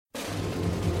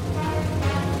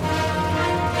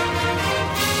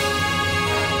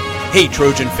Hey,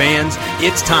 Trojan fans,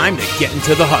 it's time to get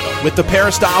into the huddle with the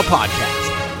Peristyle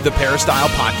Podcast. The Peristyle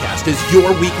Podcast is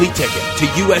your weekly ticket to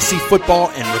USC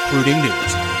football and recruiting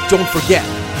news. Don't forget,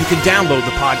 you can download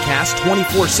the podcast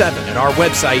 24/7 at our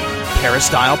website,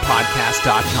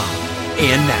 peristylepodcast.com.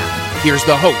 And now, here's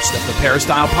the host of the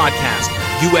Peristyle Podcast,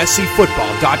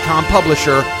 USCFootball.com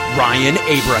publisher, Ryan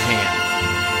Abraham.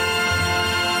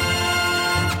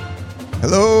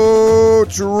 Hello,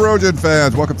 Trojan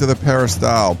fans. Welcome to the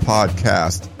Peristyle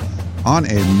Podcast. On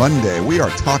a Monday, we are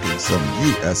talking some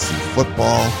USC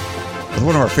football with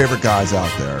one of our favorite guys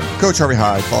out there, Coach Harvey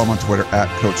Hyde. Follow him on Twitter at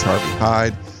Coach Harvey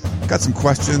Hyde. Got some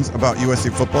questions about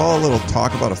USC football, a little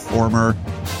talk about a former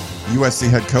USC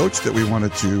head coach that we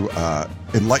wanted to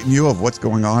enlighten you of what's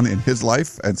going on in his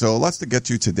life. And so lots to get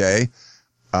to today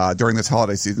during this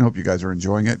holiday season. Hope you guys are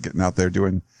enjoying it, getting out there,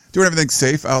 doing everything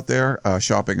safe out there,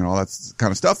 shopping and all that kind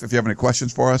of stuff. If you have any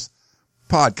questions for us,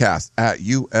 podcast at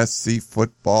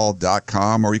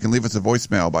uscfootball.com, or you can leave us a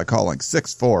voicemail by calling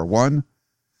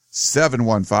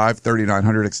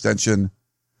 641-715-3900 extension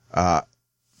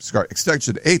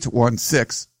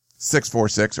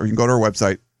 816-646, or you can go to our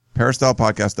website,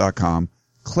 peristylepodcast.com.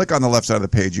 Click on the left side of the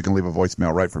page. You can leave a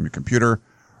voicemail right from your computer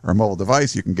or mobile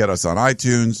device. You can get us on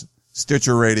iTunes,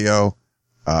 Stitcher Radio,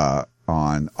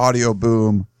 on Audio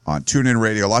Boom, on TuneIn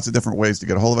Radio, lots of different ways to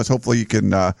get a hold of us. Hopefully you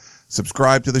can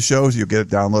subscribe to the show so you'll get it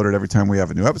downloaded every time we have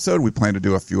a new episode. We plan to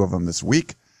do a few of them this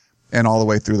week and all the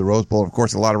way through the Rose Bowl. Of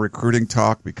course, a lot of recruiting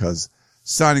talk because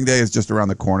signing day is just around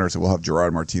the corner, so we'll have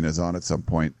Gerard Martinez on at some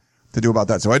point to do about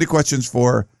that. So any questions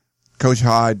for Coach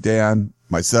Hyde, Dan,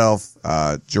 myself,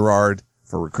 Gerard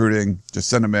for recruiting, just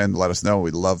send them in, let us know.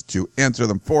 We'd love to answer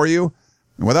them for you.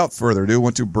 And without further ado, I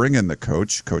want to bring in the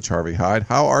coach, Coach Harvey Hyde.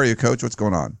 How are you, Coach? What's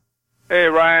going on? Hey,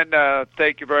 Ryan,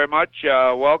 thank you very much.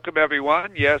 Welcome,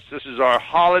 everyone. Yes, this is our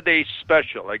holiday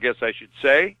special, I guess I should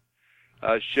say,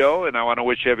 show, and I want to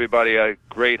wish everybody a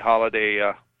great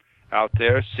holiday out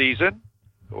there, season,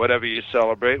 whatever you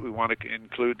celebrate. We want to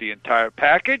include the entire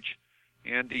package,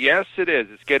 and yes, it is.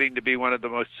 It's getting to be one of the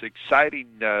most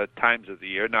exciting times of the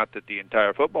year, not that the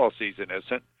entire football season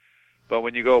isn't, but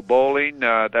when you go bowling,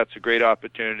 that's a great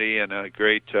opportunity and a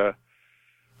great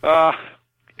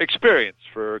experience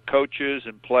for coaches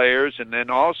and players. And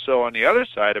then also on the other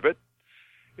side of it,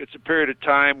 it's a period of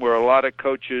time where a lot of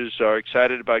coaches are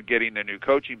excited about getting a new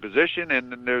coaching position,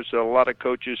 and then there's a lot of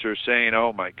coaches who are saying,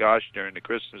 oh my gosh, during the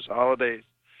Christmas holidays,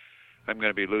 I'm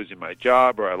going to be losing my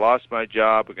job, or I lost my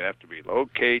job, we're going to have to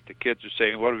relocate. The kids are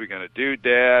saying, what are we going to do,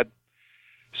 Dad?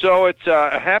 So it's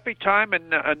a happy time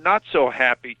and a not so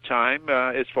happy time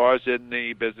as far as in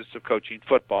the business of coaching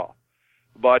football.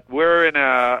 But we're in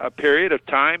a period of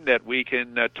time that we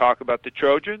can talk about the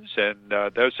Trojans and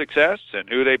their success and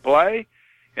who they play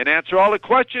and answer all the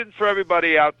questions for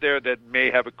everybody out there that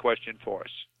may have a question for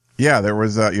us. Yeah, there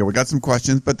was, we got some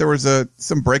questions, but there was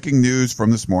some breaking news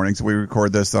from this morning. So we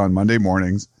record this on Monday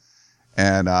mornings.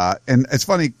 And it's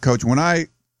funny, Coach,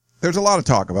 there's a lot of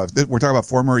talk about, we're talking about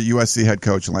former USC head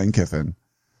coach Lane Kiffin,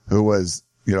 who was,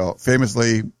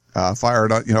 famously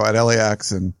fired, at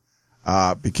LAX and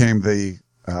became the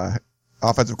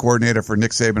offensive coordinator for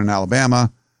Nick Saban in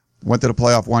Alabama, went to the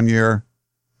playoff one year,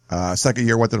 second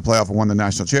year went to the playoff and won the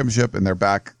national championship, and they're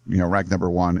back, ranked number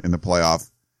one in the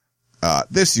playoff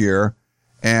this year.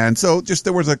 And so just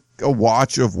there was a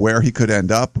watch of where he could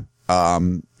end up.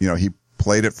 He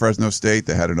played at Fresno State.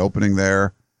 They had an opening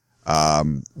there.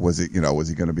 Was he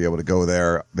going to be able to go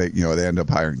there? They ended up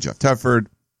hiring Jeff Tedford,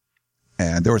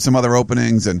 and there were some other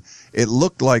openings, and it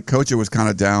looked like Coach, it was kind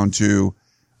of down to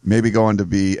maybe going to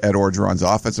be Ed Orgeron's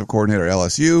offensive coordinator at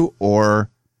LSU, or,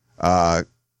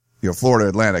 Florida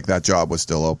Atlantic. That job was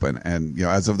still open. And,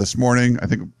 as of this morning, I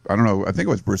think it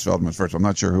was Bruce Feldman was first. I'm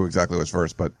not sure who exactly was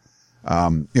first, but,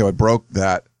 it broke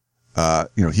that,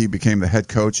 he became the head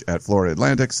coach at Florida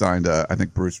Atlantic, signed I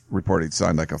think Bruce reported he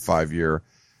signed like a 5-year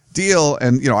deal.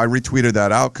 And, I retweeted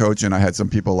that out, Coach, and I had some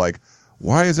people like,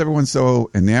 why is everyone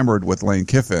so enamored with Lane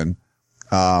Kiffin?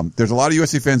 There's a lot of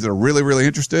USC fans that are really, really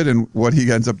interested in what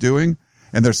he ends up doing.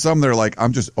 And there's some that are like,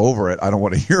 I'm just over it. I don't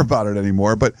want to hear about it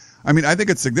anymore. But I mean, I think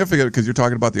it's significant because you're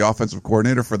talking about the offensive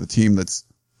coordinator for the team that's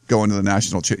going to the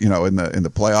national, in the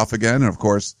playoff again. And of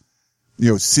course,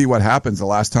 see what happens. The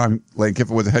last time Lane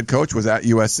Kiffin was a head coach was at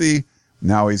USC.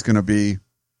 Now he's going to be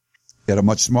at a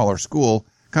much smaller school.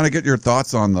 Kind of get your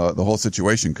thoughts on the whole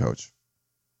situation, Coach.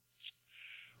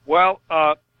 Well,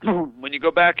 when you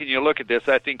go back and you look at this,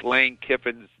 I think Lane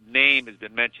Kiffin's name has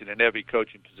been mentioned in every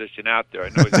coaching position out there. I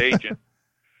know his agent,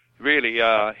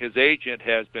 his agent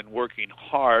has been working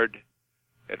hard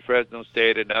at Fresno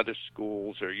State and other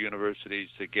schools or universities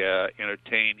to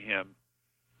entertain him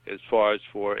as far as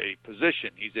for a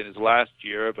position. He's in his last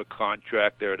year of a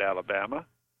contract there at Alabama.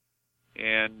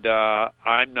 And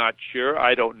I'm not sure.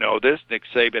 I don't know this. Nick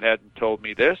Saban hasn't told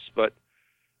me this, but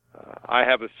I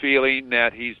have a feeling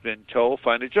that he's been told,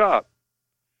 find a job.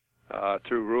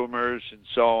 Through rumors and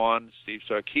so on. Steve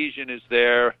Sarkisian is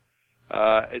there.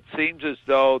 It seems as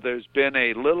though there's been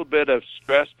a little bit of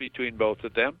stress between both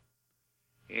of them.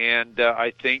 And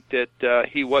I think that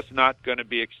he was not going to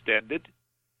be extended.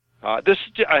 I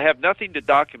have nothing to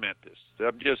document this.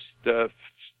 I'm just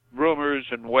rumors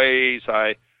and ways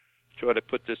I try to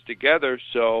put this together.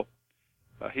 So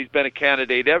he's been a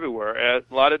candidate everywhere. A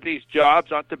lot of these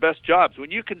jobs aren't the best jobs.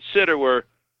 When you consider where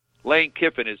Lane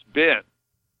Kiffin has been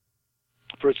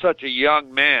for such a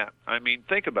young man, I mean,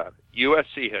 think about it.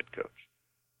 USC head coach,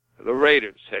 the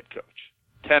Raiders head coach,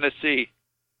 Tennessee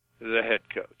the head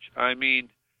coach. I mean,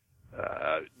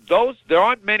 there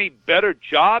aren't many better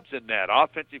jobs than that.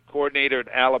 Offensive coordinator in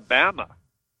Alabama.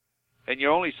 And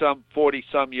you're only some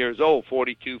 40-some years old,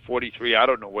 42, 43, I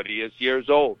don't know what he is, years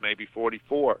old, maybe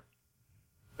 44.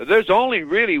 There's only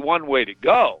really one way to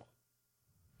go,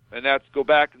 and that's go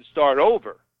back and start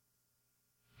over.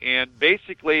 And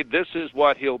basically, this is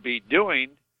what he'll be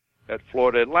doing at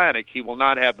Florida Atlantic. He will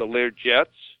not have the Lear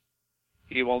jets.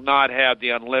 He will not have the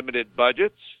unlimited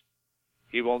budgets.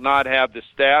 He will not have the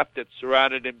staff that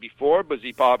surrounded him before, because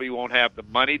he probably won't have the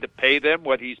money to pay them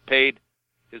what he's paid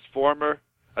his former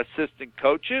assistant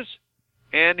coaches.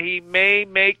 And he may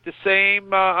make the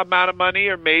same amount of money,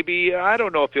 or maybe, I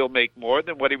don't know if he'll make more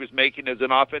than what he was making as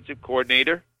an offensive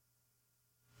coordinator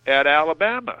at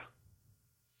Alabama.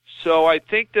 So I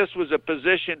think this was a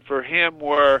position for him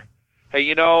where,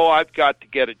 hey, I've got to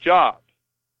get a job.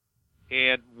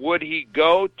 And would he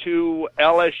go to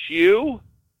LSU?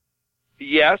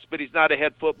 Yes, but he's not a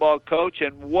head football coach.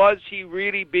 And was he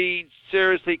really being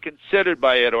seriously considered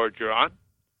by Ed Orgeron?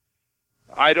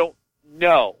 I don't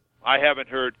know. I haven't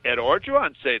heard Ed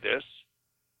Orgeron say this.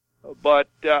 But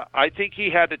I think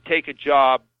he had to take a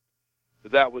job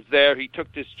that was there. He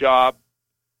took this job.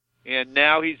 And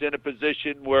now he's in a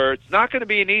position where it's not going to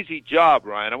be an easy job,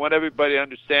 Ryan. I want everybody to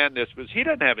understand this, because he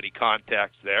doesn't have any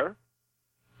contacts there.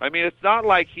 I mean, it's not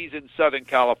like he's in Southern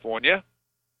California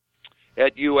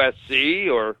at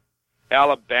USC or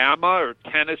Alabama or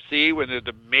Tennessee when they're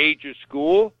the major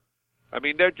school. I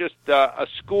mean, they're just a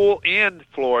school in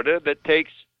Florida that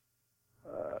takes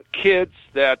kids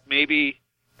that maybe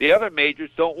the other majors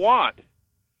don't want.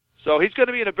 So he's going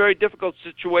to be in a very difficult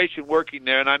situation working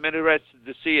there, and I'm interested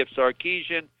to see if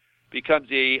Sarkisian becomes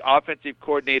the offensive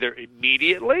coordinator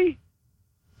immediately,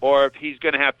 or if he's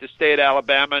going to have to stay at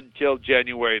Alabama until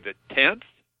January the 10th,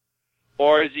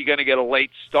 or is he going to get a late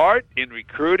start in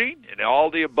recruiting and all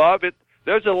the above?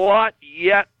 There's a lot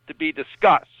yet to be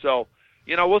discussed. So,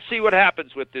 we'll see what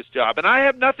happens with this job. And I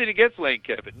have nothing against Lane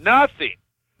Kiffin, nothing.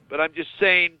 But I'm just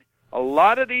saying a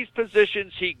lot of these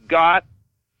positions he got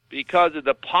because of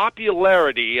the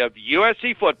popularity of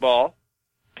USC football,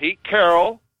 Pete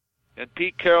Carroll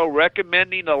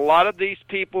recommending a lot of these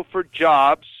people for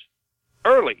jobs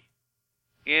early.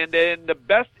 And in the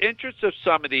best interest of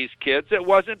some of these kids, it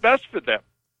wasn't best for them.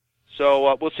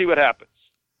 So we'll see what happens.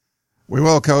 We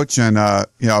will, Coach, and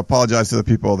apologize to the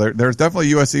people. There's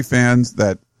definitely USC fans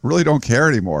that really don't care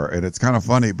anymore, and it's kind of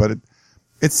funny, but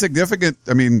it's significant.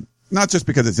 I mean, not just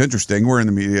because it's interesting. We're in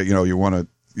the media, you want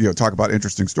to talk about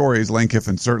interesting stories. Lane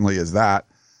Kiffin certainly is that.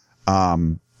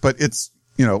 But it's,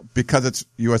 because it's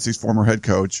USC's former head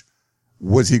coach,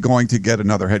 was he going to get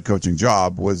another head coaching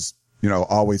job was,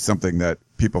 always something that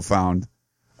people found,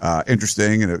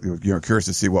 interesting and, curious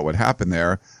to see what would happen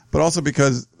there, but also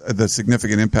because of the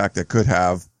significant impact that could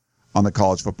have on the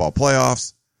college football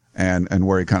playoffs and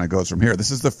where he kind of goes from here. This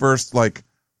is the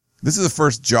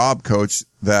first job, Coach,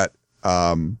 that,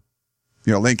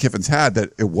 Lane Kiffin's had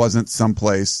that it wasn't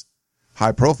someplace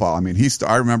high profile. I mean,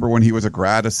 I remember when he was a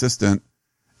grad assistant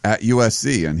at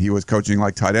USC and he was coaching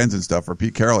like tight ends and stuff for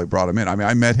Pete Carroll. He brought him in. I mean,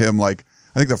 I met him I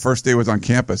think the first day was on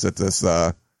campus at this,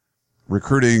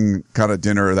 recruiting kind of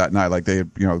dinner that night. Like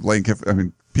Lane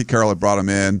Kiffin, Pete Carroll had brought him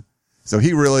in. So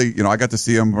he really, I got to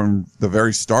see him from the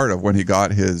very start of when he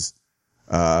got his,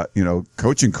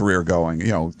 coaching career going.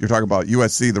 You're talking about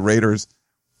USC, the Raiders,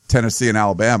 Tennessee and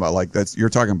Alabama, you're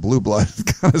talking blue blood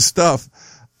kind of stuff.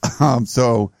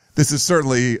 So this is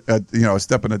certainly a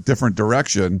step in a different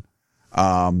direction.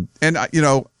 No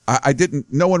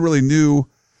one really knew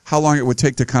how long it would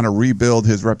take to kind of rebuild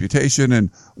his reputation and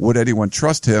would anyone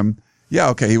trust him? Yeah.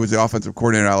 Okay. He was the offensive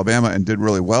coordinator in Alabama and did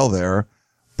really well there,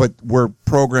 but were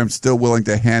programs still willing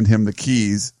to hand him the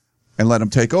keys and let him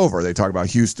take over? They talk about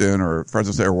Houston or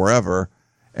Fresno State or wherever.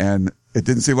 And it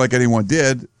didn't seem like anyone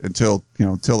did until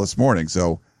this morning.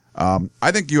 So,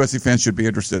 I think USC fans should be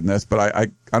interested in this, but I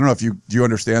don't know if do you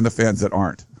understand the fans that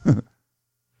aren't?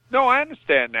 No, I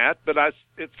understand that, but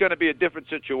it's going to be a different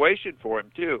situation for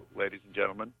him too, ladies and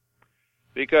gentlemen,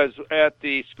 because at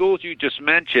the schools you just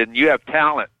mentioned, you have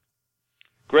talent,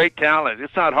 great talent.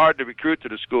 It's not hard to recruit to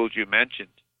the schools you mentioned.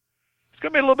 It's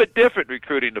going to be a little bit different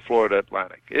recruiting to Florida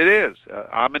Atlantic. It is.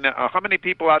 How many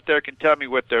people out there can tell me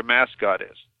what their mascot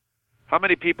is? How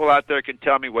many people out there can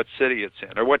tell me what city it's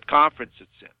in or what conference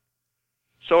it's in?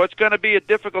 So it's going to be a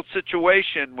difficult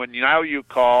situation when now you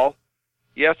call.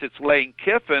 Yes, it's Lane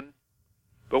Kiffin,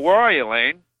 but where are you,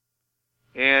 Lane?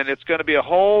 And it's going to be a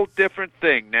whole different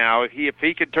thing now. If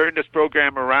he can turn this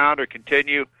program around or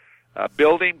continue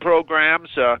building programs,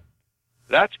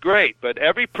 that's great. But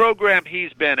every program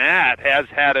he's been at has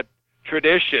had a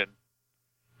tradition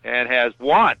and has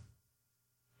won.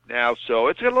 Now, so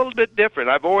it's a little bit different.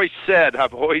 I've always said,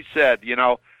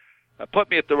 put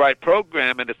me at the right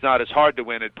program, and it's not as hard to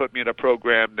win. It put me in a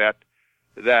program that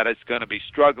is going to be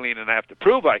struggling, and I have to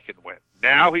prove I can win.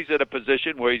 Now he's at a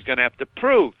position where he's going to have to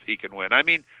prove he can win. I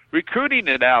mean, recruiting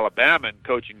at Alabama and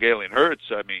coaching Galen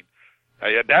Hurts,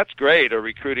 that's great, or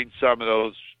recruiting some of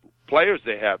those players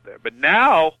they have there. But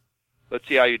now, let's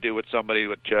see how you do with somebody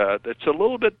that's a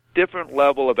little bit different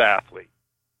level of athlete.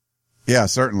 Yeah,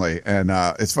 certainly. And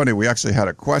it's funny, we actually had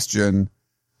a question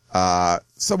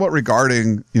somewhat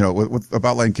regarding,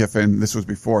 about Lane Kiffin. This was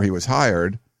before he was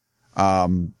hired.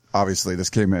 Obviously, this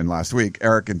came in last week.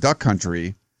 Eric in Duck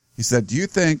Country, he said, do you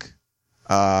think,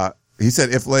 he said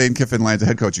if Lane Kiffin lands a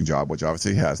head coaching job, which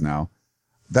obviously he has now,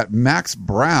 that Max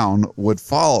Brown would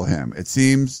follow him? It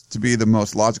seems to be the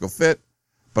most logical fit,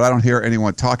 but I don't hear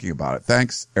anyone talking about it.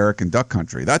 Thanks, Eric in Duck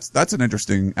Country. That's an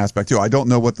interesting aspect, too. I don't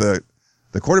know what the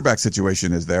quarterback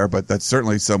situation is there, but that's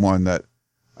certainly someone that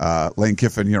Lane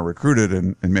Kiffin, recruited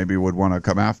and maybe would want to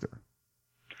come after.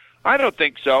 I don't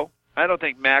think so. I don't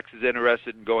think Max is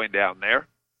interested in going down there.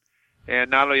 And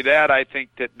not only that, I think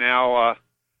that now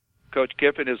Coach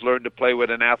Kiffin has learned to play with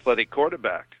an athletic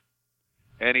quarterback.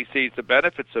 And he sees the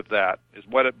benefits of that, is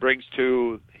what it brings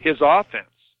to his offense.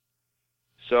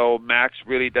 So Max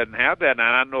really doesn't have that. And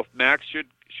I don't know if Max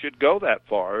should go that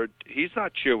far. He's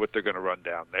not sure what they're going to run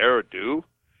down there or do,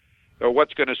 or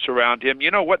what's going to surround him.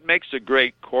 What makes a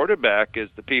great quarterback is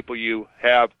the people you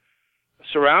have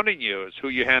surrounding you, is who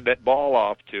you hand that ball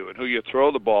off to and who you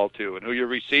throw the ball to and who your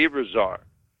receivers are.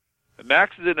 And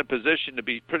Max is in a position to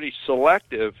be pretty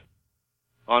selective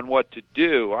on what to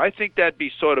do. I think that'd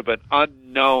be sort of an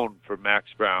unknown for Max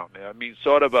Brown. I mean,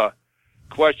 sort of a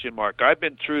question mark. I've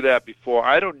been through that before.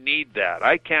 I don't need that.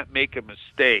 I can't make a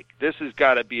mistake. This has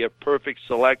got to be a perfect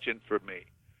selection for me.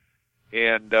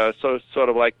 And so sort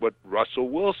of like what Russell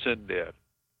Wilson did.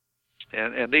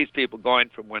 And these people going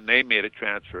from when they made a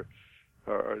transfer,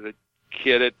 or the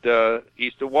kid at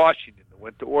Eastern Washington that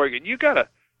went to Oregon. You gotta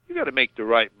make the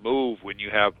right move when you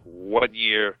have 1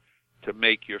 year to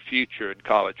make your future in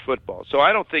college football. So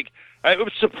I don't think it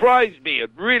would surprise me. It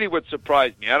really would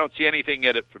surprise me. I don't see anything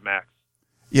in it for Max.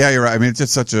 Yeah, you're right. I mean, it's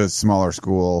just such a smaller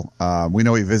school. We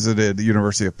know he visited the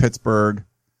University of Pittsburgh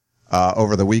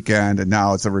over the weekend, and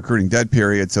now it's a recruiting dead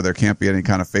period, so there can't be any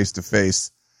kind of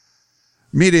face-to-face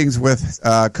meetings with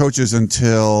coaches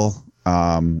until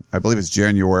I believe it's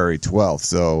January 12th.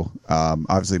 So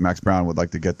obviously Max Brown would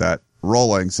like to get that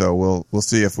rolling, so we'll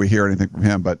see if we hear anything from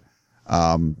him. But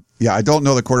yeah, I don't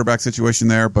know the quarterback situation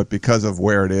there, but because of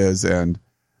where it is and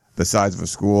the size of a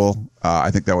school,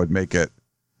 I think that would make it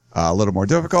a little more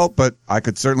difficult. But I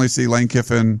could certainly see Lane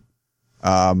Kiffin,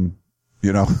 putting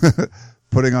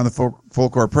on the full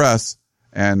court press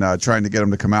and trying to get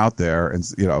him to come out there. And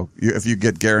if you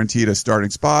get guaranteed a starting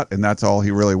spot and that's all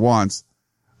he really wants,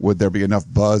 would there be enough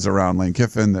buzz around Lane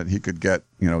Kiffin that he could get,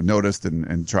 noticed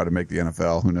and try to make the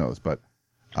NFL? Who knows? But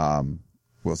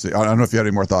we'll see. I don't know if you had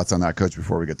any more thoughts on that, Coach,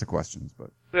 before we get to questions.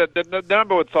 But the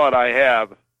number one thought I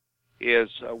have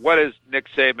is what is Nick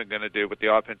Saban going to do with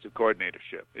the offensive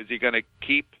coordinatorship? Is he going to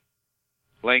keep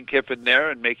Lane Kiffin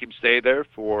there and make him stay there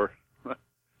for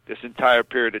this entire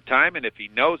period of time? And if he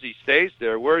knows he stays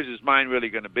there, where is his mind really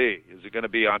going to be? Is it going to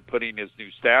be on putting his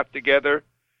new staff together,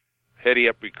 heading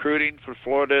up recruiting for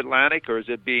Florida Atlantic, or is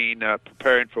it being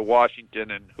preparing for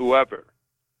Washington and whoever?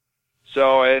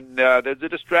 So, and there's a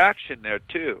distraction there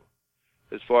too,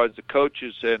 as far as the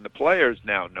coaches and the players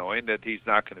now knowing that he's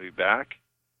not going to be back.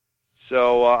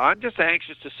 So I'm just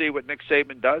anxious to see what Nick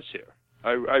Saban does here.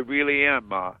 I really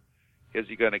am. Is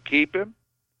he going to keep him,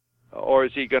 or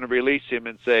is he going to release him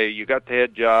and say, you got the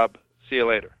head job, see you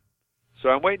later? So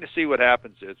I'm waiting to see what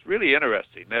happens. It's really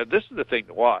interesting. Now, this is the thing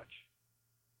to watch.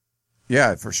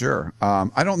 Yeah, for sure.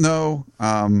 I don't know.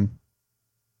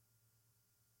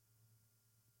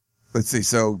 Let's see.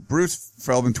 So Bruce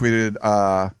Feldman tweeted,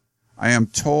 I am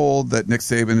told that Nick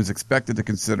Saban is expected to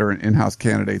consider an in-house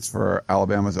candidates for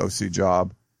Alabama's OC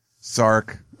job.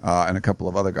 Sark, and a couple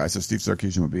of other guys. So Steve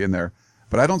Sarkisian would be in there.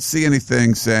 But I don't see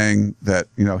anything saying that,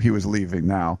 he was leaving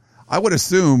now. I would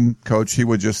assume, Coach, he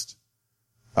would just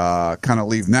kind of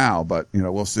leave now, but,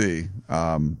 we'll see.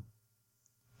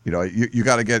 You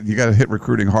got to hit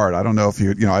recruiting hard. I don't know if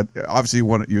obviously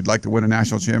you'd like to win a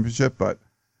national championship, but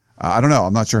I don't know.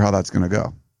 I'm not sure how that's going to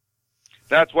go.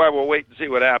 That's why we'll wait and see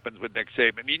what happens with Nick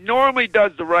Saban. He normally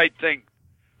does the right thing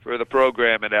for the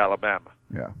program at Alabama.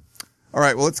 Yeah. All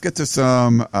right. Well, let's get to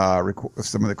some of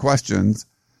the questions.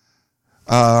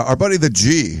 Our buddy the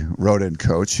G wrote in,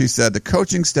 Coach. He said the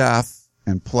coaching staff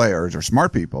and players are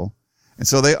smart people, and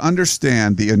so they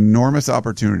understand the enormous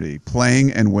opportunity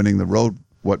playing and winning the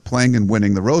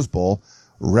Rose Bowl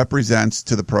represents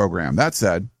to the program. That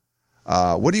said,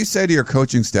 what do you say to your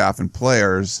coaching staff and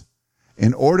players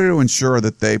in order to ensure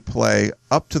that they play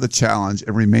up to the challenge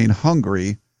and remain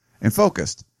hungry and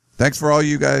focused? Thanks for all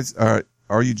you guys,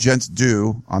 all you gents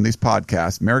do on these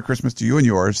podcasts. Merry Christmas to you and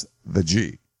yours, the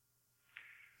G.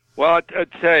 Well, I'll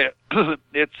tell you,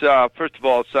 it's, first of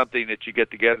all, something that you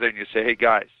get together and you say, hey,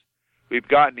 guys, we've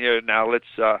gotten here now. Let's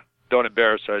don't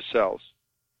embarrass ourselves.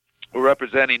 We're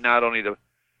representing not only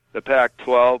the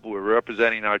Pac-12, we're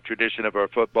representing our tradition of our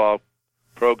football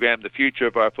program, the future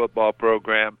of our football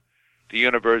program, the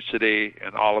university,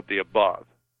 and all of the above.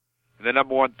 And the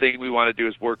number one thing we want to do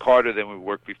is work harder than we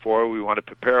worked before. We want to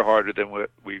prepare harder than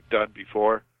what we've done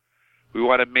before. We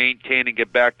want to maintain and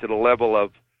get back to the level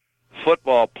of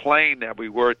football playing that we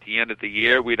were at the end of the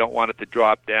year. We don't want it to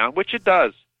drop down, which it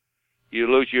does. You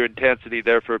lose your intensity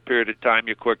there for a period of time,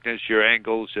 your quickness, your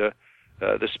angles,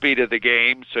 the speed of the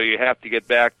game, so you have to get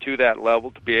back to that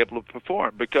level to be able to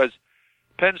perform, because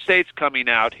Penn State's coming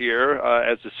out here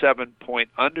as a 7-point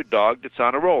underdog that's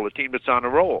on a roll, a team that's on a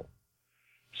roll.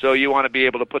 So you want to be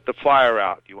able to put the fire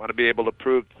out. You want to be able to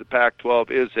prove that the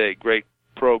Pac-12 is a great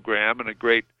program and a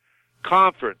great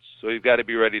conference, so you've got to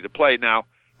be ready to play. Now,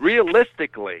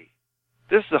 realistically,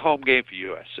 this is a home game for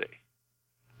USC.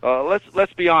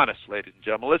 Let's be honest, ladies and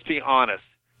gentlemen. Let's be honest.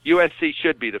 USC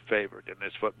should be the favorite in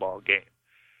this football game.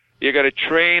 You're going to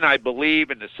train, I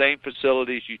believe, in the same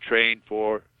facilities you train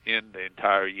for in the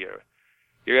entire year.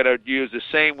 You're going to use the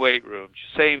same weight rooms,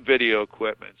 same video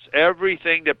equipment,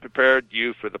 everything that prepared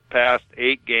you for the past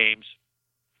 8 games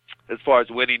as far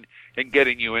as winning and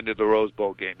getting you into the Rose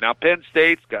Bowl game. Now, Penn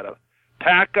State's got to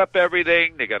pack up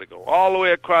everything. They got to go all the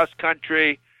way across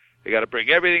country. They got to bring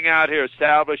everything out here,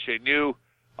 establish a new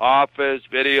office,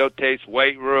 videotapes,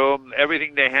 weight room,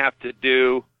 everything they have to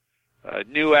do,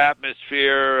 new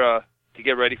atmosphere to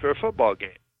get ready for a football game.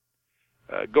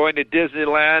 Going to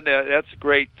Disneyland, that's a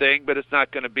great thing, but it's not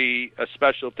going to be a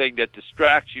special thing that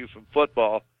distracts you from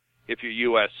football if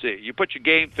you're USC. You put your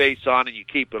game face on and you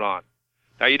keep it on.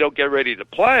 Now, you don't get ready to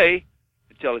play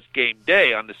until it's game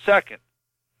day on the 2nd,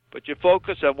 but you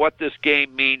focus on what this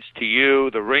game means to you,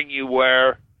 the ring you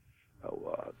wear,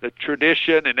 the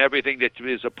tradition and everything that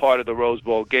is a part of the Rose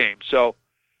Bowl game. So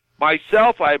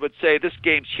myself, I would say this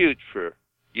game's huge for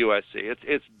USC.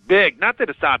 It's big. Not that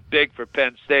it's not big for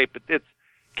Penn State, but it's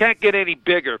can't get any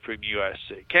bigger from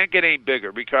USC. Can't get any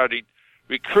bigger regarding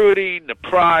recruiting, the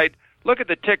pride. Look at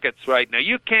the tickets right now.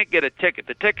 You can't get a ticket.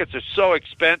 The tickets are so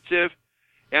expensive,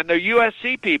 and they're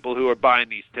USC people who are buying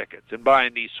these tickets and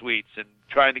buying these suites and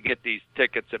trying to get these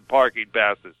tickets and parking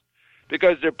passes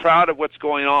because they're proud of what's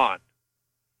going on.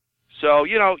 So,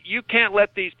 you can't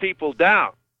let these people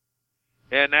down.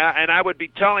 And I would be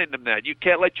telling them that. You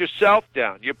can't let yourself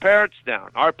down, your parents down,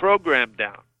 our program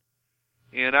down.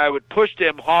 And I would push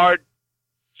them hard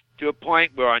to a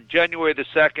point where on January the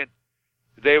 2nd,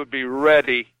 they would be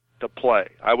ready to play.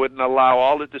 I wouldn't allow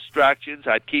all the distractions.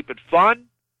 I'd keep it fun.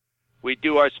 We'd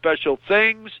do our special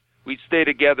things. We'd stay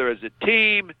together as a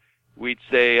team. We'd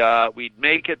say we'd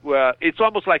make it. It's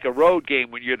almost like a road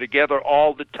game when you're together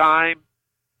all the time.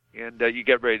 And you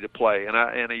get ready to play.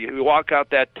 And you walk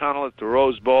out that tunnel at the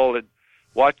Rose Bowl and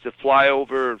watch the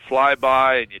flyover and fly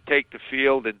by, and you take the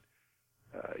field, and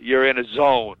you're in a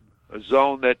zone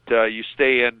that you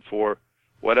stay in for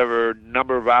whatever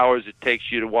number of hours it takes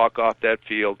you to walk off that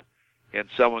field, and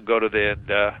someone go to the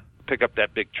end, pick up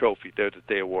that big trophy there that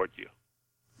they award you.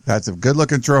 That's a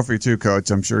good-looking trophy, too, Coach.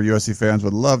 I'm sure USC fans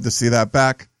would love to see that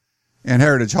back in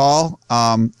Heritage Hall.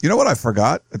 You know what I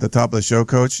forgot at the top of the show,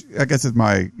 Coach? I guess it's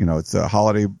it's a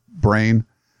holiday brain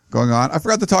going on. I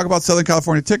forgot to talk about Southern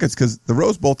California tickets because the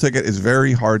Rose Bowl ticket is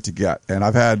very hard to get. And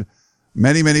I've had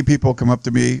Many, many people come up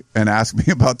to me and ask me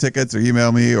about tickets or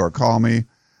email me or call me.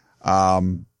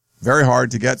 Very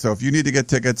hard to get. So if you need to get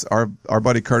tickets, our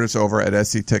buddy Curtis over at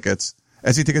SC Tickets,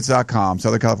 sctickets.com,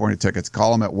 Southern California Tickets,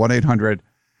 call them at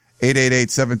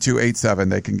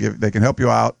 1-800-888-7287. They can help you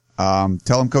out.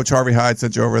 Tell them Coach Harvey Hyde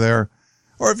sent you over there.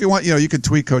 Or if you want, you can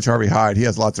tweet Coach Harvey Hyde. He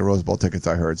has lots of Rose Bowl tickets,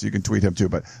 I heard, so you can tweet him too.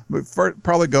 But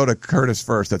probably go to Curtis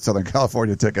first at Southern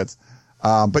California Tickets.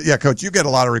 But yeah, Coach, you get a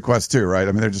lot of requests too, right?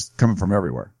 I mean, they're just coming from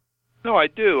everywhere. No, I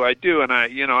do, and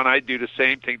I do the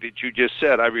same thing that you just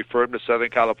said. I refer him to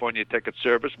Southern California Ticket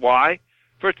Service. Why?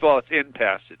 First of all, it's in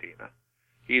Pasadena.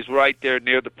 He's right there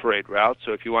near the parade route,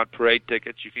 so if you want parade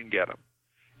tickets, you can get them.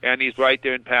 And he's right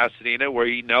there in Pasadena where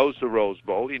he knows the Rose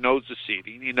Bowl, he knows the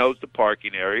seating, he knows the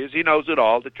parking areas, he knows it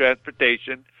all, the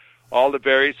transportation, all the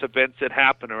various events that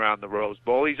happen around the Rose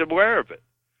Bowl. He's aware of it.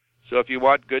 So if you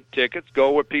want good tickets,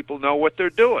 go where people know what they're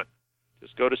doing.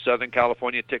 Just go to Southern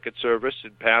California Ticket Service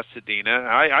in Pasadena.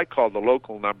 I call the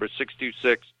local number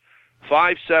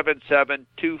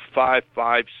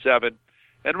 626-577-2557.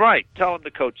 And tell them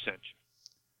the coach sent you.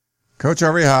 Coach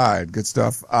Harvey Hyde, good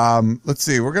stuff. Let's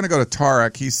see. We're going to go to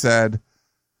Tarek. He said,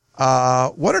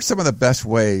 what are some of the best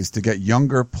ways to get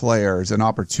younger players an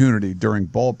opportunity during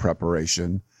bowl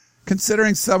preparation,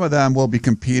 considering some of them will be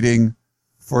competing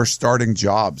for starting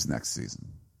jobs next season?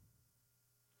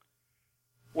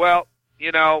 Well,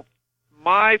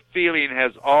 my feeling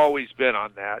has always been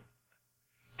on that.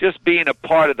 Just being a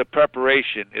part of the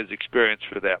preparation is experience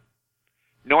for them.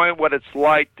 Knowing what it's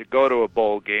like to go to a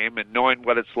bowl game and knowing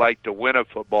what it's like to win a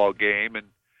football game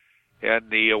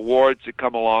and the awards that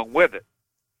come along with it.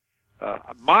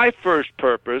 My first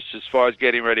purpose as far as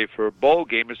getting ready for a bowl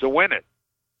game is to win it.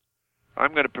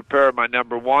 I'm going to prepare my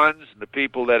number ones and the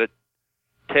people that it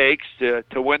takes to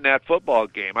win that football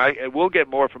game. We'll get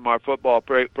more from our football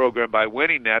program by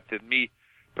winning that than me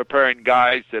preparing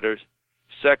guys that are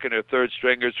second or third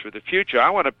stringers for the future. I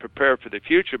want to prepare for the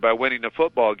future by winning the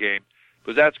football game,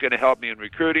 because that's going to help me in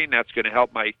recruiting. That's going to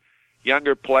help my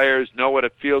younger players know what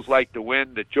it feels like to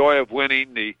win, the joy of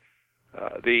winning, the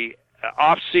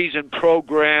off-season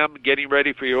program, getting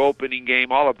ready for your opening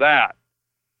game, all of that.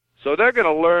 So they're going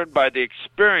to learn by the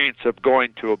experience of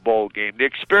going to a bowl game, the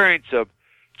experience of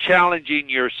challenging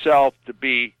yourself to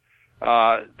be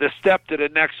the step to the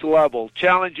next level,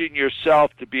 challenging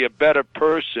yourself to be a better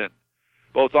person,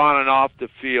 both on and off the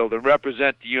field, and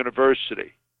represent the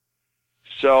university.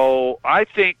 So I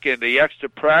think in the extra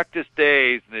practice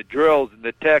days and the drills and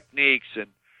the techniques and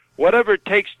whatever it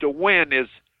takes to win is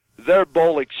their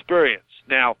bowl experience.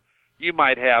 Now, you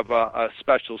might have a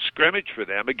special scrimmage for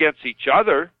them against each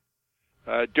other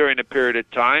during a period of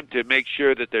time to make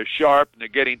sure that they're sharp and they're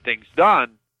getting things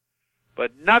done,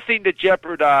 but nothing to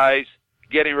jeopardize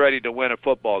getting ready to win a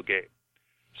football game.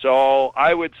 So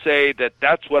I would say that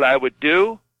that's what I would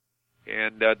do,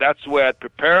 and that's the way I'd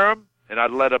prepare them. And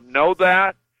I'd let them know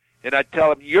that, and I'd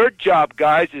tell them, your job,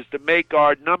 guys, is to make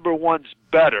our number ones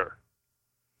better.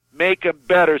 Make them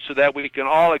better so that we can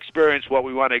all experience what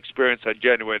we want to experience on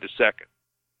January the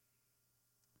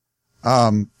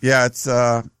 2nd. Yeah, it's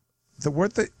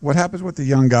what happens with the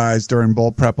young guys during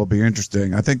bowl prep will be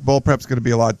interesting. I think bowl prep's going to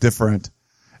be a lot different,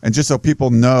 and just so people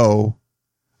know,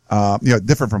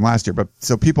 different from last year, but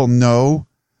so people know,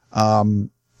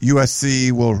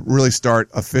 USC will really start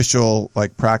official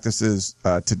practices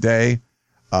today,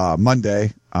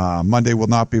 Monday. Monday will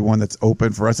not be one that's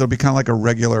open for us. It'll be kind of like a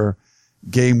regular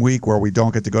game week where we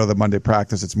don't get to go to the Monday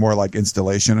practice. It's more like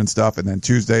installation and stuff. And then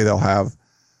Tuesday they'll have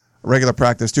regular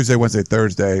practice. Tuesday, Wednesday,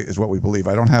 Thursday is what we believe.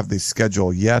 I don't have the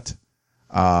schedule yet.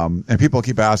 And people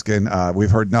keep asking. We've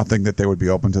heard nothing that they would be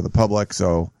open to the public.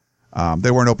 So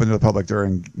they weren't open to the public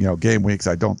during game weeks.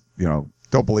 I don't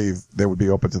believe they would be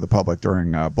open to the public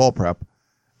during bowl prep.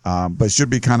 But should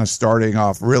be kind of starting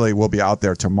off. Really, we'll be out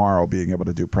there tomorrow being able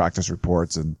to do practice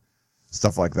reports and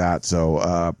stuff like that.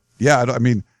 So,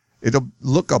 it'll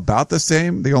look about the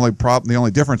same. The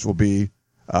only difference will be,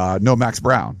 no Max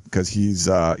Brown because he's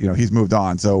moved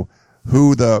on. So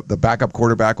who the backup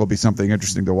quarterback will be something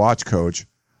interesting to watch, Coach.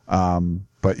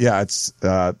 But yeah, it's,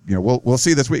 we'll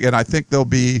see this week. And I think there'll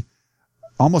be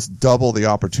almost double the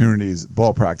opportunities,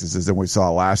 ball practices than we saw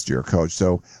last year, Coach.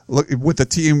 So look, with the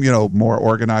team, more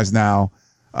organized now,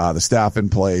 the staff in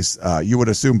place, you would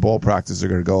assume bowl practices are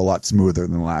going to go a lot smoother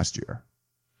than last year.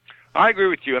 I agree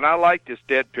with you, and I like this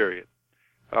dead period.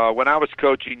 When I was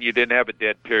coaching, you didn't have a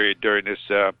dead period during this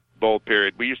bowl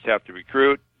period. We used to have to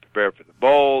recruit, prepare for the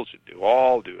bowls, and do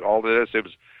all of this. It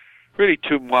was really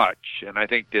too much, and I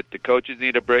think that the coaches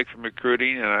need a break from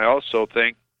recruiting, and I also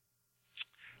think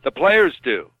the players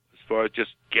do, as far as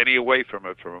just getting away from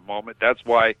it for a moment. That's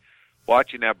why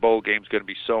watching that bowl game is going to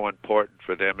be so important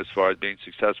for them as far as being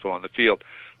successful on the field.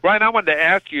 Ryan, I wanted to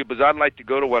ask you, because I'd like to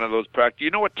go to one of those practices. Do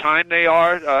you know what time they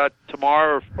are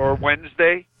tomorrow or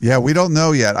Wednesday? Yeah, we don't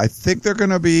know yet. I think they're going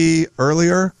to be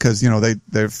earlier because,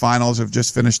 their finals have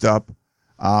just finished up.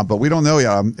 But we don't know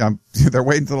yet. They're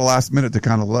waiting till the last minute to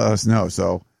kind of let us know.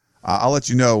 So I'll let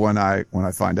you know when I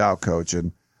find out, Coach.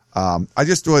 And I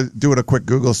just doing a quick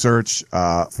Google search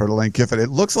for Lane Kiffin. It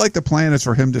looks like the plan is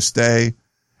for him to stay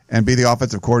and be the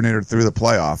offensive coordinator through the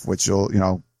playoff, which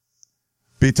will,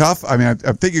 be tough. I mean,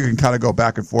 I think you can kind of go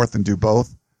back and forth and do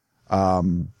both.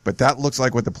 But that looks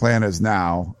like what the plan is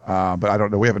now. But I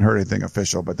don't know. We haven't heard anything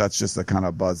official, but that's just the kind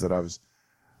of buzz that I was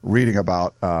reading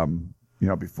about,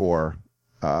 before,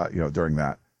 during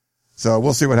that. So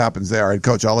we'll see what happens there. And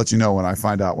Coach, I'll let you know when I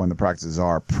find out when the practices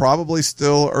are. Probably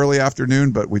still early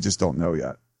afternoon, but we just don't know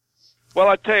yet. Well,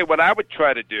 I'll tell you what I would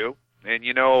try to do. And,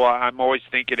 I'm always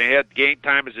thinking ahead. Game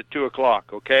time is at 2 o'clock,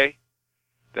 okay?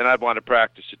 Then I'd want to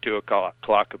practice at 2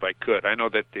 o'clock if I could. I know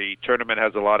that the tournament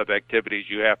has a lot of activities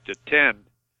you have to attend.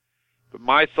 But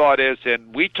my thought is,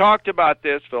 and we talked about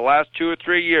this for the last 2 or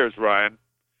 3 years, Ryan,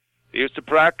 they used to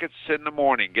practice in the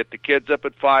morning, get the kids up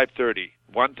at 5:30.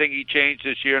 One thing he changed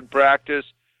this year in practice,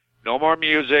 no more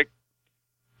music.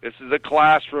 This is a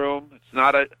classroom. It's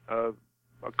not a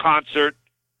concert.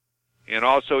 And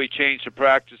also he changed the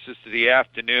practices to the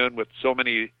afternoon with so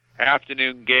many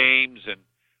afternoon games and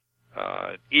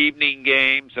evening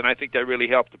games, and I think that really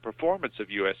helped the performance of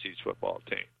USC's football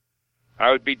team.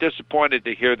 I would be disappointed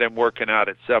to hear them working out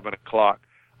at 7 o'clock.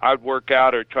 I would work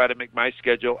out or try to make my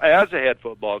schedule as a head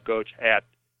football coach at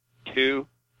 2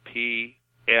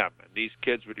 p.m. And these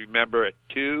kids would remember at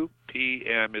 2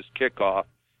 p.m. is kickoff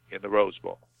in the Rose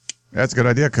Bowl. That's a good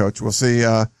idea, Coach. We'll see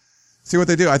what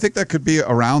they do. I think that could be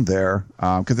around there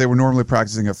because they were normally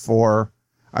practicing at 4.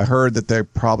 I heard that they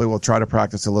probably will try to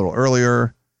practice a little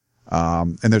earlier.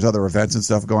 And there's other events and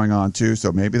stuff going on too,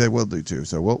 so maybe they will do too.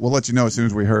 So we'll let you know as soon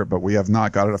as we hear it, but we have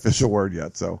not got an official word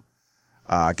yet, so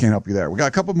I can't help you there. We got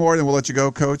a couple more, then we'll let you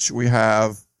go, Coach. We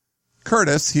have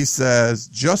Curtis. He says,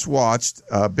 just watched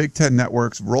Big Ten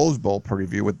Network's Rose Bowl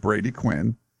preview with Brady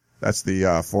Quinn. That's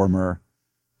the former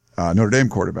Notre Dame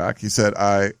quarterback. He said,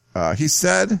 he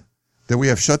said that we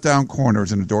have shut down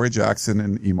corners in Adoree Jackson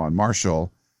and Iman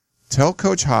Marshall. Tell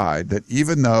Coach Hyde that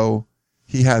even though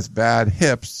he has bad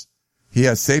hips, he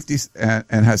has safety and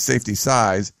has safety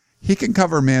size, he can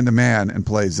cover man-to-man and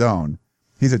play zone.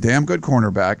 He's a damn good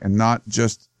cornerback and not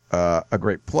just a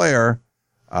great player.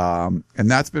 And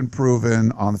that's been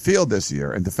proven on the field this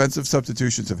year. And defensive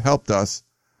substitutions have helped us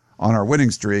on our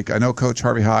winning streak. I know Coach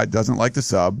Harvey Hyde doesn't like the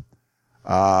sub,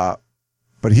 but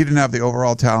he didn't have the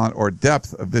overall talent or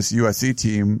depth of this USC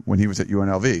team when he was at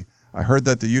UNLV. I heard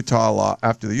that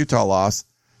after the Utah loss,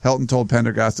 Helton told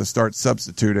Pendergast to start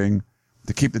substituting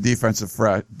to keep the defense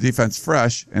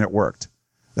fresh, and it worked.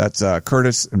 That's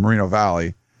Curtis in Moreno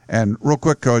Valley. And real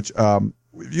quick, Coach,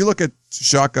 if you look at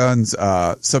Shotgun's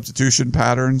substitution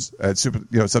patterns,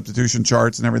 substitution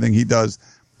charts and everything he does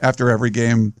after every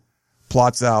game,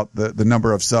 plots out the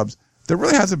number of subs. There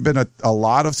really hasn't been a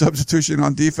lot of substitution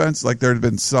on defense. Like there's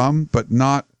been some, but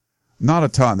not a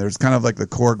ton. There's kind of like the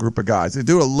core group of guys. They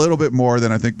do a little bit more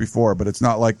than I think before, but it's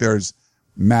not like there's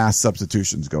mass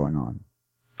substitutions going on.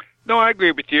 No, I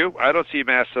agree with you. I don't see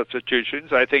mass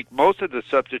substitutions. I think most of the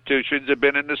substitutions have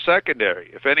been in the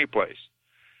secondary, if any place.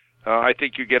 I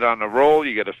think you get on a roll,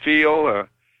 you get a feel,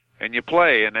 and you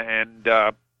play. And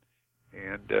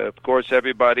of course,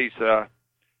 everybody's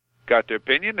got their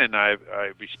opinion, and I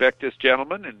respect this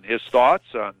gentleman and his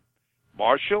thoughts on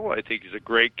Marshall. I think he's a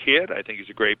great kid. I think he's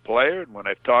a great player. And when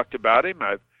I've talked about him,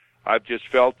 I've just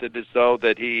felt it as though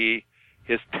that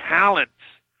his talents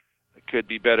could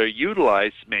be better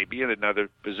utilized maybe in another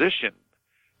position.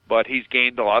 But he's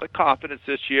gained a lot of confidence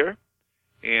this year,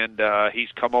 and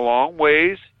he's come a long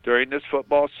ways during this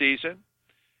football season.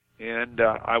 And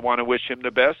I want to wish him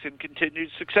the best and continued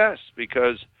success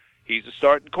because he's a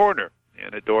starting corner,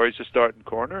 and Adoree's a starting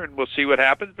corner, and we'll see what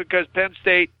happens because Penn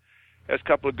State has a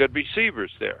couple of good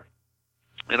receivers there.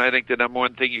 And I think the number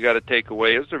one thing you got to take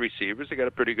away is the receivers. They got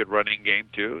a pretty good running game,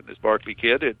 too, and this Barkley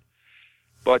kid.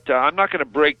 But I'm not going to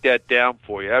break that down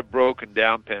for you. I've broken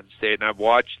down Penn State, and I've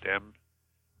watched them,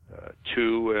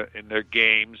 in their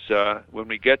games. When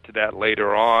we get to that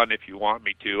later on, if you want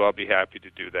me to, I'll be happy to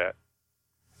do that.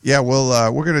 Yeah,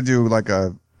 well, we're going to do like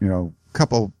a,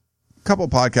 couple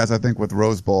podcasts, I think, with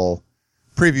Rose Bowl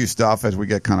preview stuff as we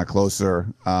get kind of closer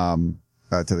to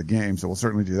the game. So we'll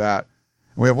certainly do that.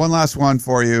 And we have one last one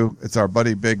for you. It's our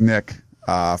buddy Big Nick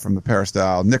from the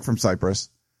Peristyle, Nick from Cyprus.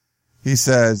 He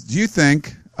says, do you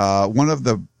think one of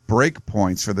the break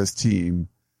points for this team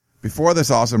before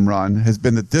this awesome run has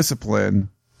been the discipline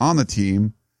on the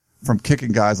team from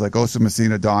kicking guys like Osa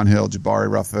Messina, Don Hill, Jabari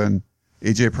Ruffin,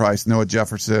 A.J. Price, Noah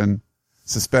Jefferson,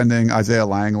 suspending Isaiah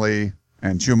Langley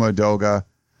and Chuma Edoga.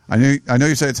 I know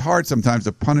you say it's hard sometimes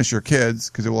to punish your kids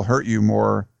because it will hurt you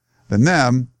more than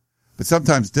them, but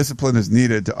sometimes discipline is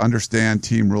needed to understand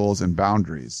team rules and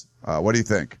boundaries. What do you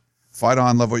think? Fight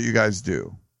on, love what you guys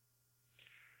do.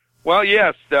 Well,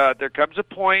 yes, there comes a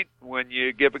point when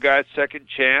you give a guy a second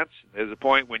chance. There's a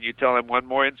point when you tell him one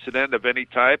more incident of any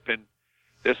type, and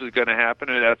this is going to happen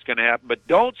or that's going to happen. But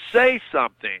don't say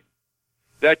something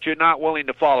that you're not willing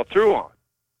to follow through on.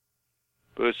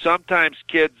 Because sometimes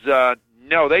kids,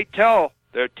 they tell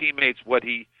their teammates what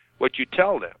you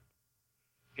tell them.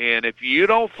 And if you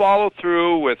don't follow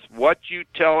through with what you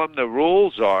tell them the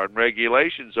rules are and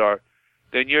regulations are,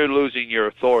 then you're losing your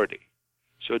authority.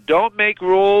 So don't make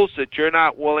rules that you're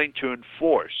not willing to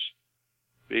enforce,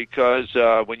 because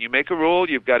when you make a rule,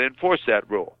 you've got to enforce that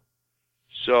rule.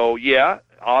 So, yeah,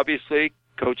 obviously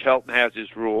Coach Helton has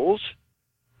his rules,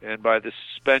 and by the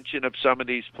suspension of some of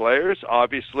these players,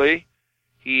 obviously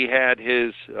he had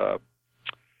his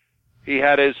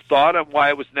thought on why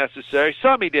it was necessary.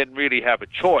 Some he didn't really have a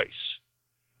choice,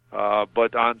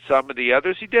 but on some of the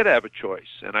others he did have a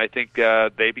choice, and I think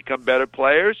they become better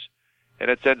players. And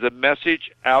it sends a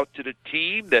message out to the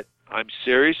team that I'm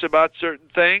serious about certain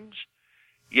things,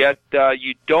 yet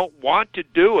you don't want to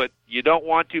do it. You don't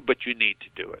want to, but you need to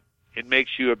do it. It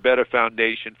makes you a better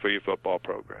foundation for your football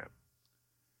program.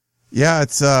 Yeah,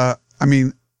 it's, I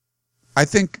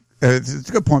think it's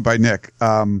a good point by Nick.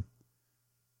 Clay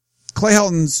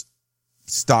Helton's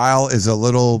style is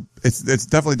it's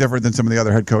definitely different than some of the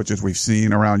other head coaches we've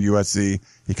seen around USC.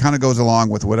 He kind of goes along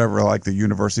with whatever like the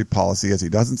university policy is. He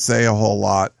doesn't say a whole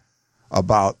lot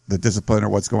about the discipline or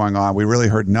what's going on. We really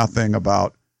heard nothing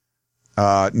about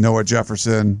Noah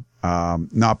Jefferson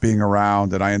not being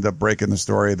around, and I ended up breaking the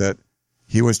story that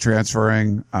he was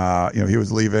transferring, he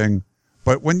was leaving.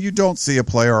 But when you don't see a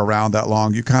player around that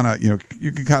long, you kind of,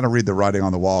 you can kind of read the writing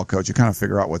on the wall, Coach. You kind of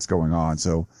figure out what's going on.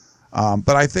 So,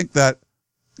 but I think that,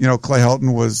 Clay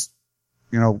Helton was,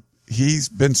 he's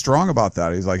been strong about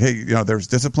that. He's like, hey, there's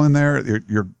discipline there.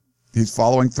 He's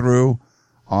following through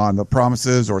on the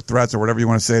promises or threats or whatever you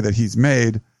want to say that he's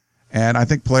made. And I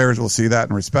think players will see that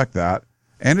and respect that.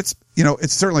 And it's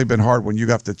certainly been hard when you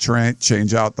have to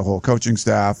change out the whole coaching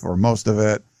staff or most of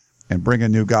it and bring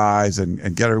in new guys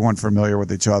and get everyone familiar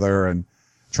with each other and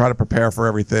try to prepare for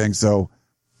everything. So,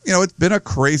 it's been a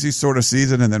crazy sort of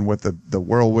season. And then with the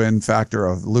whirlwind factor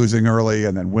of losing early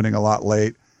and then winning a lot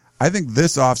late, I think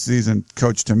this offseason,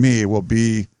 Coach, to me will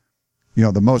be,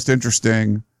 the most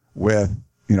interesting with,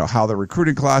 how the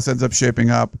recruiting class ends up shaping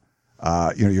up.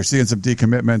 You're seeing some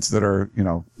decommitments that are,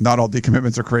 not all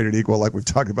decommitments are created equal, like we've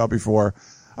talked about before.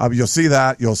 You'll see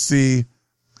that. You'll see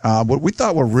what we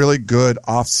thought were really good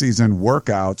off-season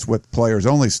workouts with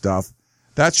players-only stuff.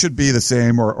 That should be the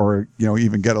same or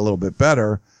even get a little bit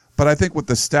better. But I think with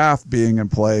the staff being in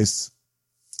place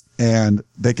and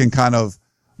they can kind of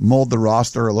mold the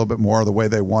roster a little bit more the way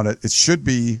they want it, it should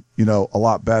be, a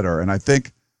lot better. And I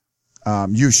think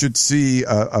you should see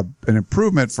an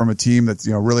improvement from a team that's,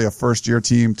 really a first-year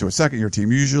team to a second-year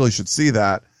team. You usually should see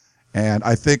that. And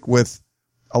I think with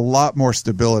a lot more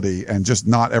stability and just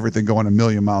not everything going a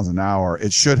million miles an hour,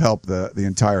 it should help the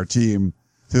entire team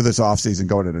through this offseason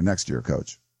going into next year,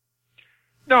 Coach.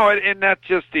 No, and that's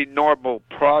just the normal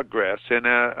progress. And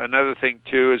another thing,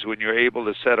 too, is when you're able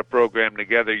to set a program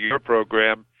together, your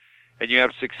program, and you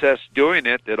have success doing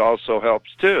it, it also helps,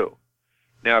 too.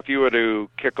 Now, if you were to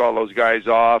kick all those guys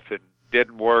off and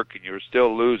didn't work and you were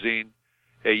still losing,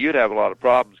 hey, you'd have a lot of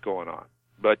problems going on.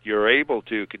 But you're able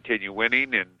to continue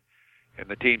winning, and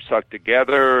the team stuck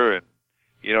together. And,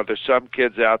 there's some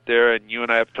kids out there, and you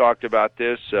and I have talked about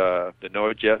this, the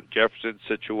Noah Jefferson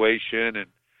situation and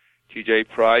T.J.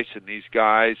 Price and these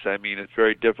guys. I mean, it's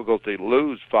very difficult to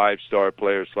lose five-star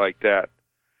players like that.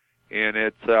 And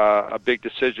it's a big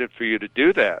decision for you to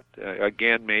do that.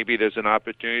 Again, maybe there's an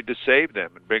opportunity to save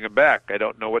them and bring them back. I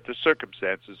don't know what the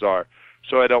circumstances are,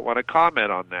 so I don't want to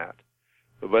comment on that.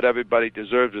 But everybody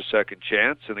deserves a second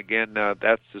chance. And again,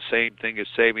 that's the same thing as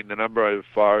saving the number as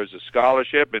far as a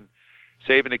scholarship and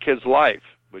saving a kid's life.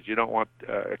 But you don't want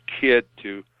a kid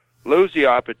to lose the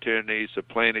opportunities of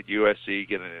playing at USC,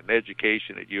 getting an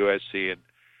education at USC. And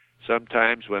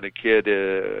sometimes when a kid,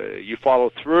 you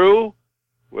follow through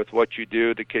with what you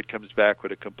do, the kid comes back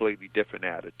with a completely different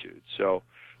attitude. So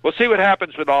we'll see what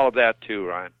happens with all of that too,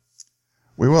 Ryan.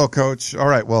 We will, Coach. All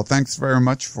right. Well, thanks very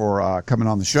much for coming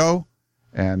on the show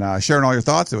and sharing all your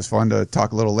thoughts. It was fun to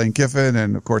talk a little Lane Kiffin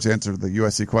and, of course, answer the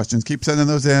USC questions. Keep sending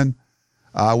those in.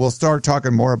 We'll start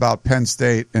talking more about Penn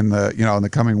State in the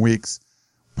coming weeks.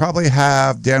 Probably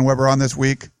have Dan Weber on this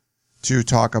week to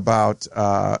talk about,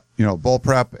 bowl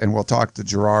prep, and we'll talk to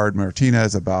Gerard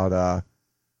Martinez about,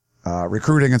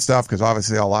 recruiting and stuff, because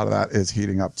obviously a lot of that is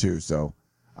heating up too. So,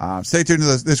 stay tuned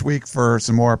to this week for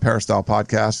some more Peristyle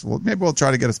podcasts. Maybe we'll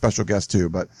try to get a special guest too,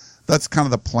 but that's kind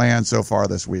of the plan so far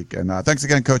this week. And, thanks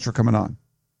again, Coach, for coming on.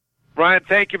 Brian,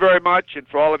 thank you very much. And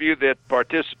for all of you that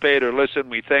participate or listen,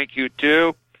 we thank you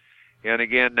too. And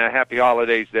again, happy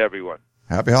holidays to everyone.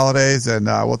 Happy holidays. And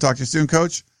we'll talk to you soon,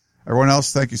 Coach. Everyone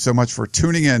else, thank you so much for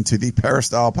tuning in to the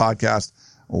Peristyle podcast.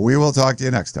 We will talk to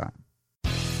you next time.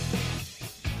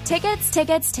 Tickets.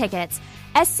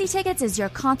 SC Tickets is your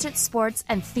concert, sports,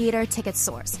 and theater ticket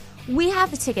source. We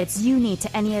have the tickets you need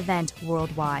to any event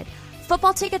worldwide.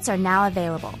 Football tickets are now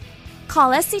available.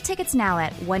 Call SC Tickets now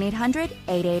at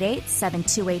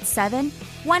 1-800-888-7287,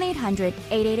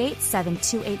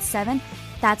 1-800-888-7287.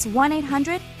 That's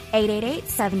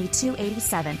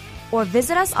 1-800-888-7287. Or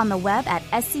visit us on the web at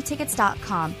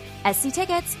sctickets.com. SC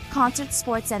Tickets, concert,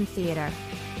 sports, and theater.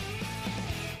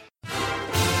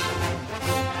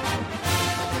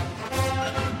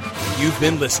 You've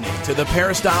been listening to the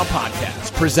Peristyle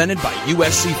Podcast, presented by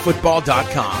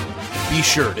USCFootball.com. Be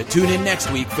sure to tune in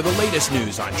next week for the latest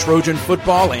news on Trojan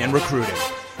football and recruiting.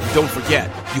 And don't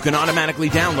forget, you can automatically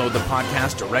download the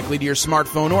podcast directly to your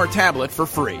smartphone or tablet for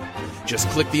free. Just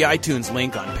click the iTunes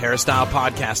link on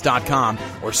peristylepodcast.com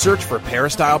or search for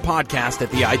Peristyle Podcast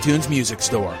at the iTunes Music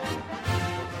Store.